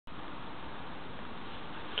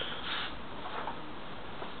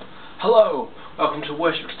Hello, welcome to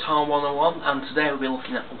Worship Guitar 101, and today we'll be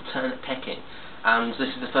looking at alternate picking. And this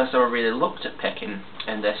is the first time I've really looked at picking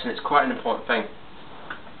in this, and it's quite an important thing.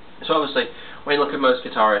 So obviously, when you look at most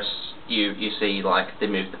guitarists, you see like they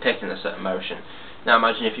move the pick in a certain motion. Now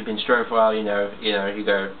imagine if you've been strumming for a while, you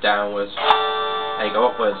go downwards, and you go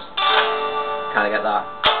upwards, kind of get that.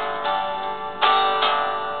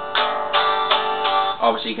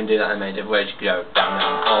 Obviously you can do that in many different ways. You can go down,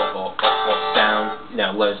 down, up, or up, down,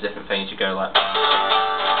 loads of different things. You go like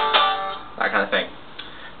that kind of thing.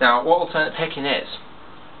 Now what alternate picking is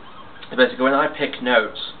basically when I pick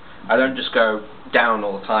notes, I don't just go down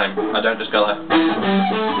all the time. I don't just go like,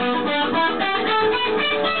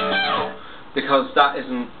 because that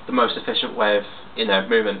isn't the most efficient way of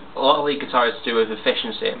movement. A lot of lead guitarists do with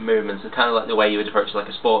efficiency and movements. It's kind of like the way you would approach it like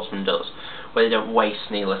a sportsman does, where they don't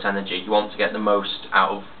waste needless energy. You want to get the most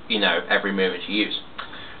out of every movement you use.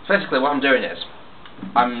 So basically what I'm doing is,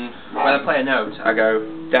 when I play a note, I go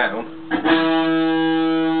down,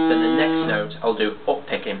 then the next note I'll do up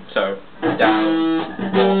picking, so down,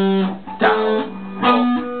 up, down,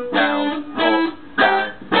 up, down, up,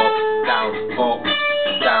 down, up, down, up,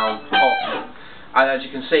 down, up. And as you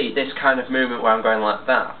can see, this kind of movement where I'm going like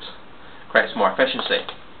that creates more efficiency.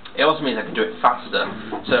 It also means I can do it faster.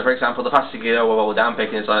 So for example, the faster you go with down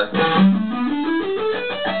picking is like, the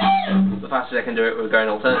faster I can do it with going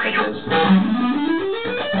alternate picking is,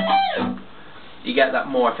 you get that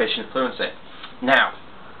more efficient fluency. Now,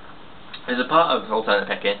 there's a part of alternate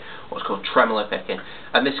picking, what's called tremolo picking,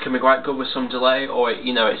 and this can be quite good with some delay, or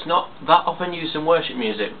it's not that often used in worship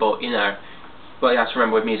music, but you have to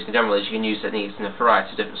remember with music in general is you can use techniques in a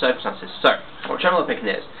variety of different circumstances. So, what tremolo picking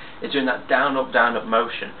is doing that down up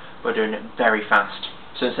motion, but doing it very fast.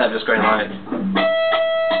 So instead of just going like,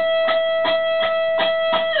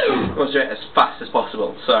 you want to do it as fast as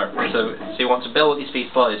possible. So you want to build up your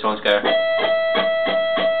speed slowly, so you want to go,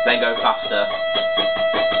 then go faster,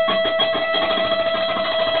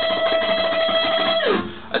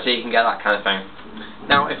 and so you can get that kind of thing.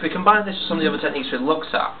 Now, if we combine this with some of the other techniques we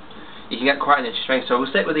looked at, you can get quite an interesting. So we'll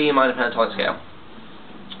stick with the E minor pentatonic scale,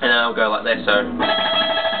 and then I'll go like this. So.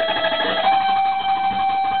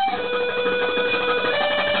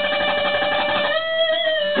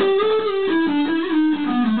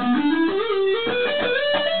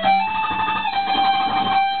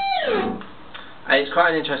 And it's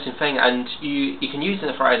quite an interesting thing, and you can use it in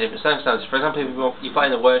a variety of different circumstances. For example, if you're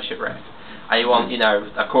playing a worship riff, and you want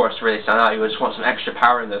a chorus to really stand out, you just want some extra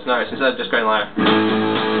power in those notes, instead of just going like,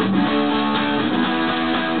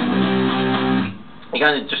 you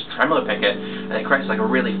kind of just tremolo pick it, and it creates like a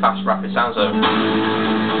really fast, rapid sound. So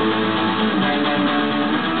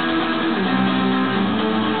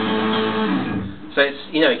it's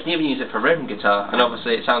you can even use it for rhythm guitar, and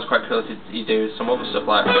obviously it sounds quite cool if you do some other stuff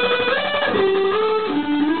like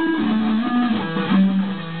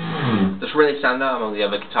just really stand out among the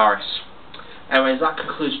other guitarists. Anyways, that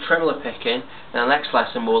concludes tremolo picking. In the next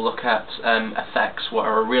lesson we'll look at effects, what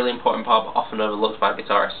are a really important part but often overlooked by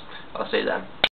guitarists. I'll see you then.